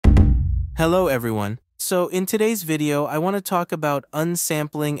Hello everyone. So in today's video, I want to talk about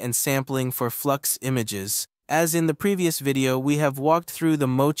unsampling and sampling for Flux images. As in the previous video, we have walked through the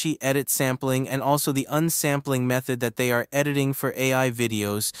Mochi edit sampling and also the unsampling method that they are editing for AI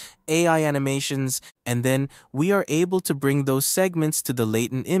videos, AI animations, and then we are able to bring those segments to the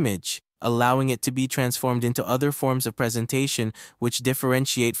latent image, allowing it to be transformed into other forms of presentation which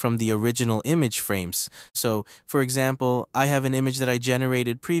differentiate from the original image frames. So, for example, I have an image that I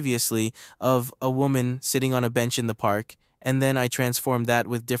generated previously of a woman sitting on a bench in the park, and then I transformed that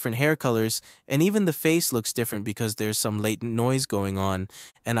with different hair colors, and even the face looks different because there's some latent noise going on,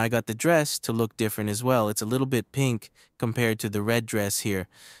 and I got the dress to look different as well. It's a little bit pink compared to the red dress here.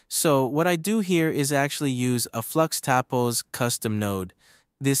 So what I do here is actually use a Fluxtapoz custom node.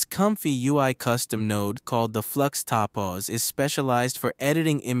 This ComfyUI custom node called the Fluxtapoz is specialized for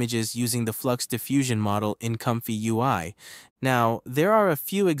editing images using the Flux diffusion model in ComfyUI. Now, there are a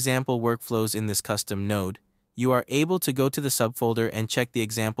few example workflows in this custom node. You are able to go to the subfolder and check the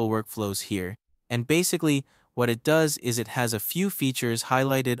example workflows here. And basically, what it does is it has a few features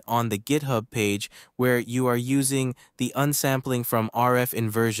highlighted on the GitHub page where you are using the unsampling from RF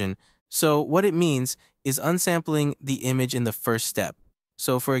Inversion. So what it means is unsampling the image in the first step.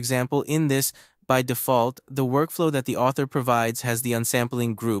 So for example, in this, by default, the workflow that the author provides has the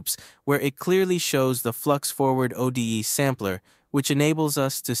unsampling groups, where it clearly shows the Flux Forward ODE sampler, which enables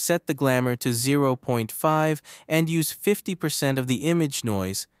us to set the glamour to 0.5 and use 50% of the image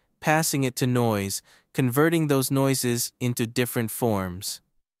noise, passing it to noise, converting those noises into different forms.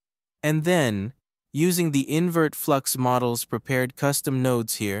 And then, using the invert flux model's prepared custom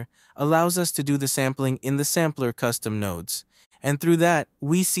nodes here, allows us to do the sampling in the sampler custom nodes. And through that,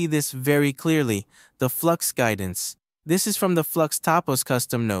 we see this very clearly, the flux guidance. This is from the Fluxtapoz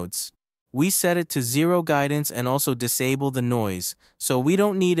custom nodes. We set it to 0 guidance and also disable the noise, so we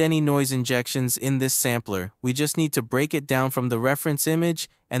don't need any noise injections in this sampler. We just need to break it down from the reference image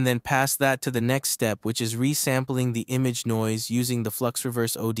and then pass that to the next step, which is resampling the image noise using the Flux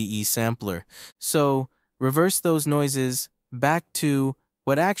Reverse ODE sampler. So, reverse those noises back to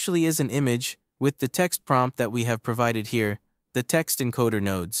what actually is an image with the text prompt that we have provided here, the text encoder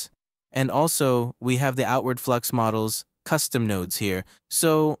nodes. And also, we have the outward flux model's custom nodes here.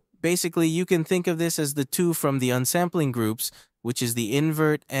 So, basically, you can think of this as the two from the unsampling groups, which is the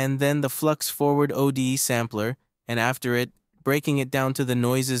invert and then the Flux Forward ODE sampler, and after it, breaking it down to the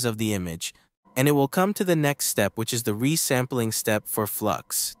noises of the image. And it will come to the next step, which is the resampling step for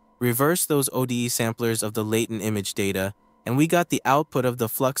Flux. Reverse those ODE samplers of the latent image data, and we got the output of the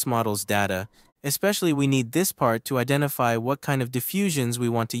Flux model's data. Especially, we need this part to identify what kind of diffusions we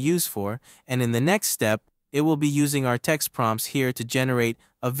want to use for, and in the next step, it will be using our text prompts here to generate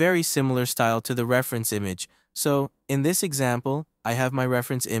a very similar style to the reference image. So, in this example, I have my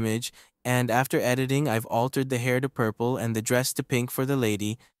reference image, and after editing, I've altered the hair to purple and the dress to pink for the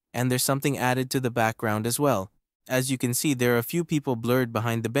lady, and there's something added to the background as well. As you can see, there are a few people blurred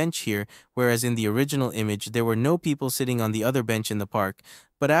behind the bench here, whereas in the original image, there were no people sitting on the other bench in the park.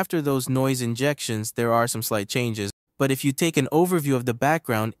 But after those noise injections, there are some slight changes. But if you take an overview of the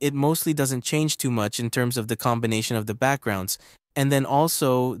background, it mostly doesn't change too much in terms of the combination of the backgrounds. And then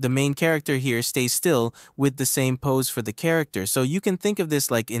also, the main character here stays still with the same pose for the character. So you can think of this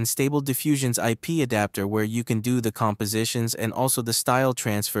like in Stable Diffusion's IP adapter, where you can do the compositions and also the style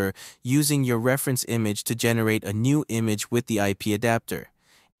transfer using your reference image to generate a new image with the IP adapter.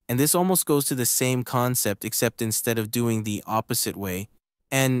 And this almost goes to the same concept, except instead of doing the opposite way.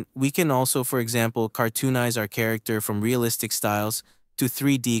 And we can also, for example, cartoonize our character from realistic styles to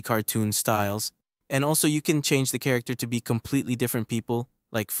 3D cartoon styles. And also you can change the character to be completely different people,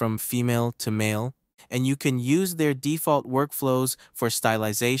 like from female to male. And you can use their default workflows for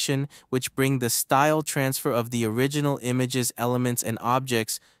stylization, which bring the style transfer of the original image's elements and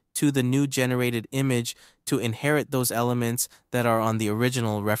objects to the new generated image to inherit those elements that are on the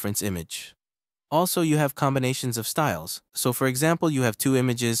original reference image. Also, you have combinations of styles. So for example, you have two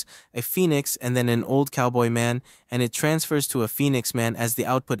images, a phoenix and then an old cowboy man, and it transfers to a phoenix man as the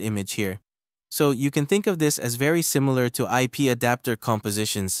output image here. So you can think of this as very similar to IP adapter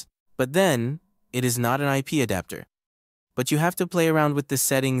compositions. But then, it is not an IP adapter. But you have to play around with the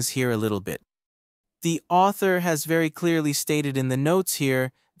settings here a little bit. The author has very clearly stated in the notes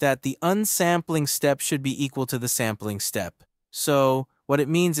here that the unsampling step should be equal to the sampling step. So, what it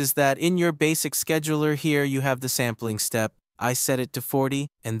means is that in your basic scheduler here, you have the sampling step. I set it to 40,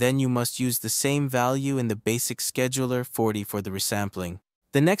 and then you must use the same value in the basic scheduler, 40 for the resampling.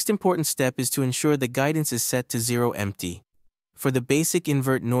 The next important step is to ensure the guidance is set to 0 empty. For the basic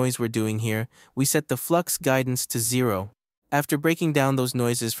invert noise we're doing here, we set the flux guidance to 0. After breaking down those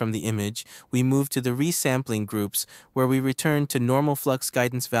noises from the image, we move to the resampling groups, where we return to normal flux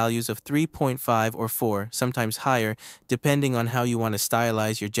guidance values of 3.5 or 4, sometimes higher, depending on how you want to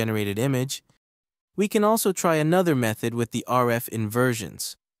stylize your generated image. We can also try another method with the RF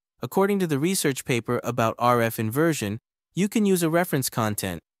inversions. According to the research paper about RF inversion, you can use a reference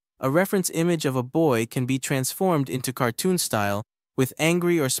content. A reference image of a boy can be transformed into cartoon style with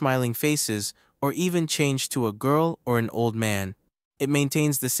angry or smiling faces, or even changed to a girl or an old man. It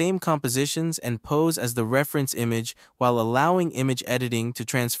maintains the same compositions and pose as the reference image while allowing image editing to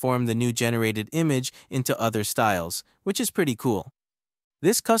transform the new generated image into other styles, which is pretty cool.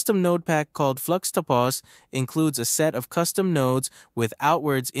 This custom node pack called Fluxtapoz includes a set of custom nodes with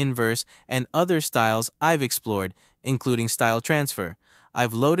outwards inverse and other styles I've explored, including style transfer.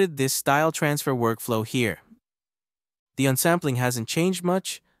 I've loaded this style transfer workflow here. The unsampling hasn't changed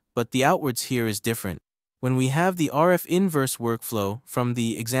much, but the outwards here is different. When we have the RF inverse workflow from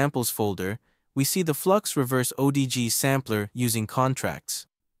the examples folder, we see the Flux reverse ODG sampler using contracts.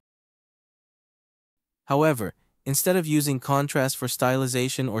 However, instead of using contrast for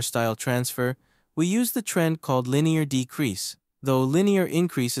stylization or style transfer, we use the trend called linear decrease. Though linear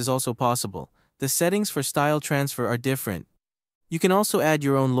increase is also possible, the settings for style transfer are different. You can also add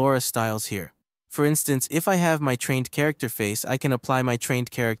your own LoRa styles here. For instance, if I have my trained character face, I can apply my trained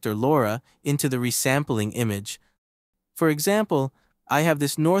character LoRa into the resampling image. For example, I have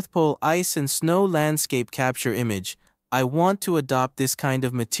this North Pole ice and snow landscape capture image. I want to adopt this kind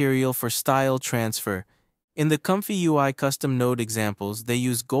of material for style transfer. In the ComfyUI custom node examples, they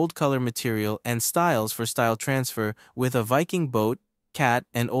use gold color material and styles for style transfer with a Viking boat, cat,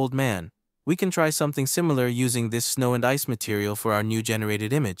 and old man. We can try something similar using this snow and ice material for our new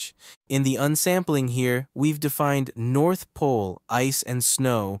generated image. In the unsampling here, we've defined North Pole, ice, and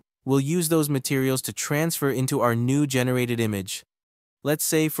snow. We'll use those materials to transfer into our new generated image. Let's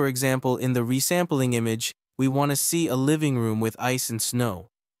say, for example, in the resampling image, we want to see a living room with ice and snow.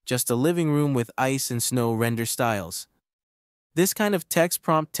 Just a living room with ice and snow render styles. This kind of text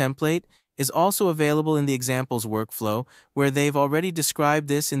prompt template is also available in the examples workflow, where they've already described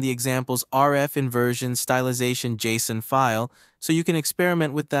this in the examples RF inversion stylization JSON file, so you can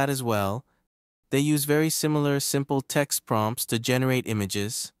experiment with that as well. They use very similar simple text prompts to generate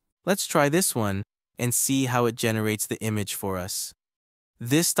images. Let's try this one and see how it generates the image for us.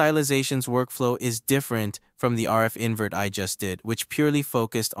 This stylizations workflow is different from the RF invert I just did, which purely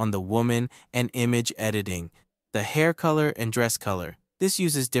focused on the woman and image editing, the hair color and dress color. This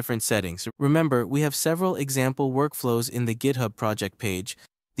uses different settings. Remember, we have several example workflows in the GitHub project page.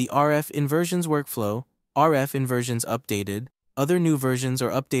 The RF inversions workflow, RF inversions updated, other new versions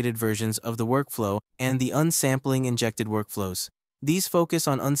or updated versions of the workflow, and the unsampling injected workflows. These focus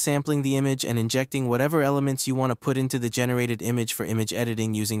on unsampling the image and injecting whatever elements you want to put into the generated image for image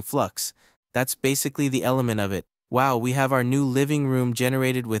editing using Flux. That's basically the element of it. Wow, we have our new living room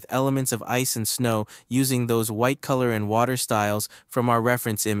generated with elements of ice and snow using those white color and water styles from our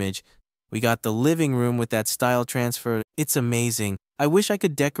reference image. We got the living room with that style transfer. It's amazing. I wish I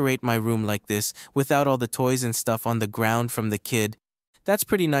could decorate my room like this without all the toys and stuff on the ground from the kid. That's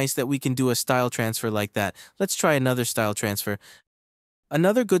pretty nice that we can do a style transfer like that. Let's try another style transfer.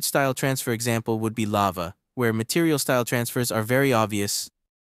 Another good style transfer example would be lava, where material style transfers are very obvious.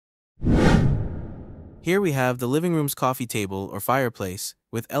 Here we have the living room's coffee table or fireplace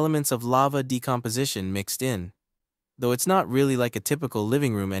with elements of lava decomposition mixed in. Though it's not really like a typical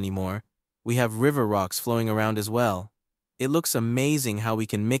living room anymore, we have river rocks flowing around as well. It looks amazing how we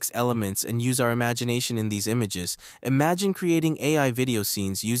can mix elements and use our imagination in these images. Imagine creating AI video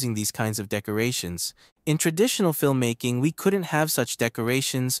scenes using these kinds of decorations. In traditional filmmaking, we couldn't have such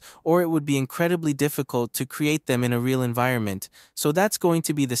decorations, or it would be incredibly difficult to create them in a real environment. So that's going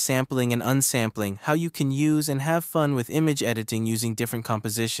to be the sampling and unsampling, how you can use and have fun with image editing using different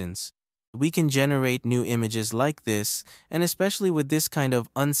compositions. We can generate new images like this, and especially with this kind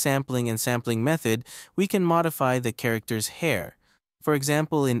of unsampling and sampling method, we can modify the character's hair. For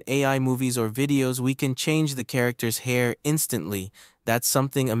example, in AI movies or videos, we can change the character's hair instantly. That's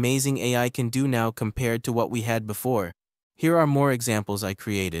something amazing AI can do now compared to what we had before. Here are more examples I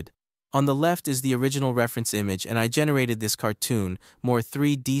created. On the left is the original reference image, and I generated this cartoon, more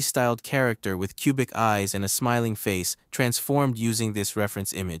 3D-styled character with cubic eyes and a smiling face, transformed using this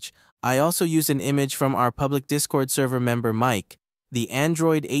reference image. I also used an image from our public Discord server member Mike, the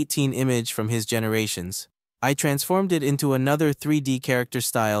Android 18 image from his generations. I transformed it into another 3D character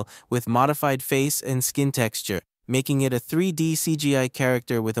style with modified face and skin texture, making it a 3D CGI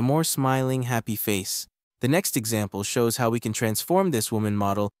character with a more smiling, happy face. The next example shows how we can transform this woman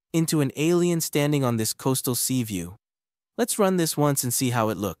model into an alien standing on this coastal sea view. Let's run this once and see how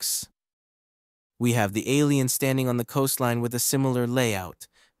it looks. We have the alien standing on the coastline with a similar layout.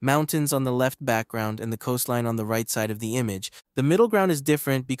 Mountains on the left background and the coastline on the right side of the image. The middle ground is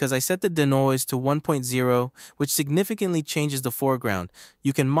different because I set the denoise to 1.0, which significantly changes the foreground.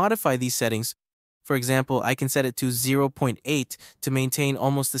 You can modify these settings. For example, I can set it to 0.8 to maintain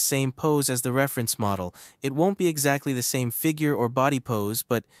almost the same pose as the reference model. It won't be exactly the same figure or body pose,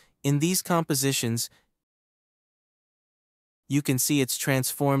 but in these compositions, you can see it's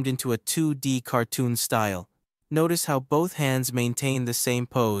transformed into a 2D cartoon style. Notice how both hands maintain the same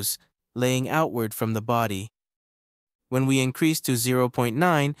pose, laying outward from the body. When we increase to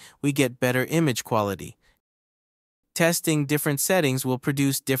 0.9, we get better image quality. Testing different settings will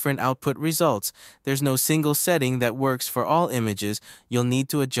produce different output results. There's no single setting that works for all images. You'll need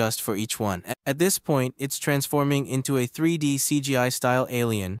to adjust for each one. At this point, it's transforming into a 3D CGI-style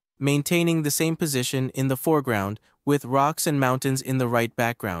alien, maintaining the same position in the foreground, with rocks and mountains in the right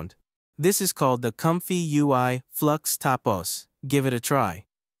background. This is called the ComfyUI Fluxtapoz. Give it a try.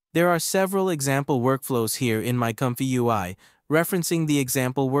 There are several example workflows here in my ComfyUI, referencing the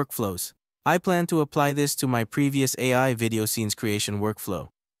example workflows. I plan to apply this to my previous AI video scenes creation workflow.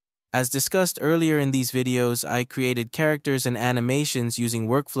 As discussed earlier in these videos, I created characters and animations using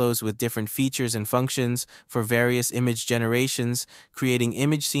workflows with different features and functions for various image generations, creating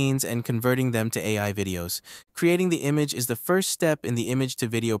image scenes and converting them to AI videos. Creating the image is the first step in the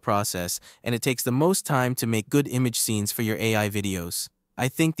image-to-video process, and it takes the most time to make good image scenes for your AI videos. I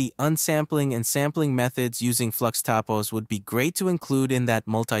think the unsampling and sampling methods using Fluxtapoz would be great to include in that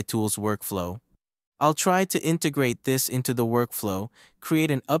multi-tools workflow. I'll try to integrate this into the workflow,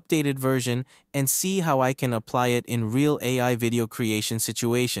 create an updated version, and see how I can apply it in real AI video creation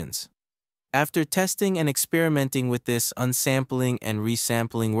situations. After testing and experimenting with this unsampling and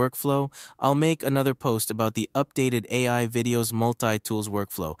resampling workflow, I'll make another post about the updated AI videos multi-tools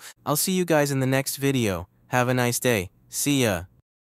workflow. I'll see you guys in the next video. Have a nice day. See ya.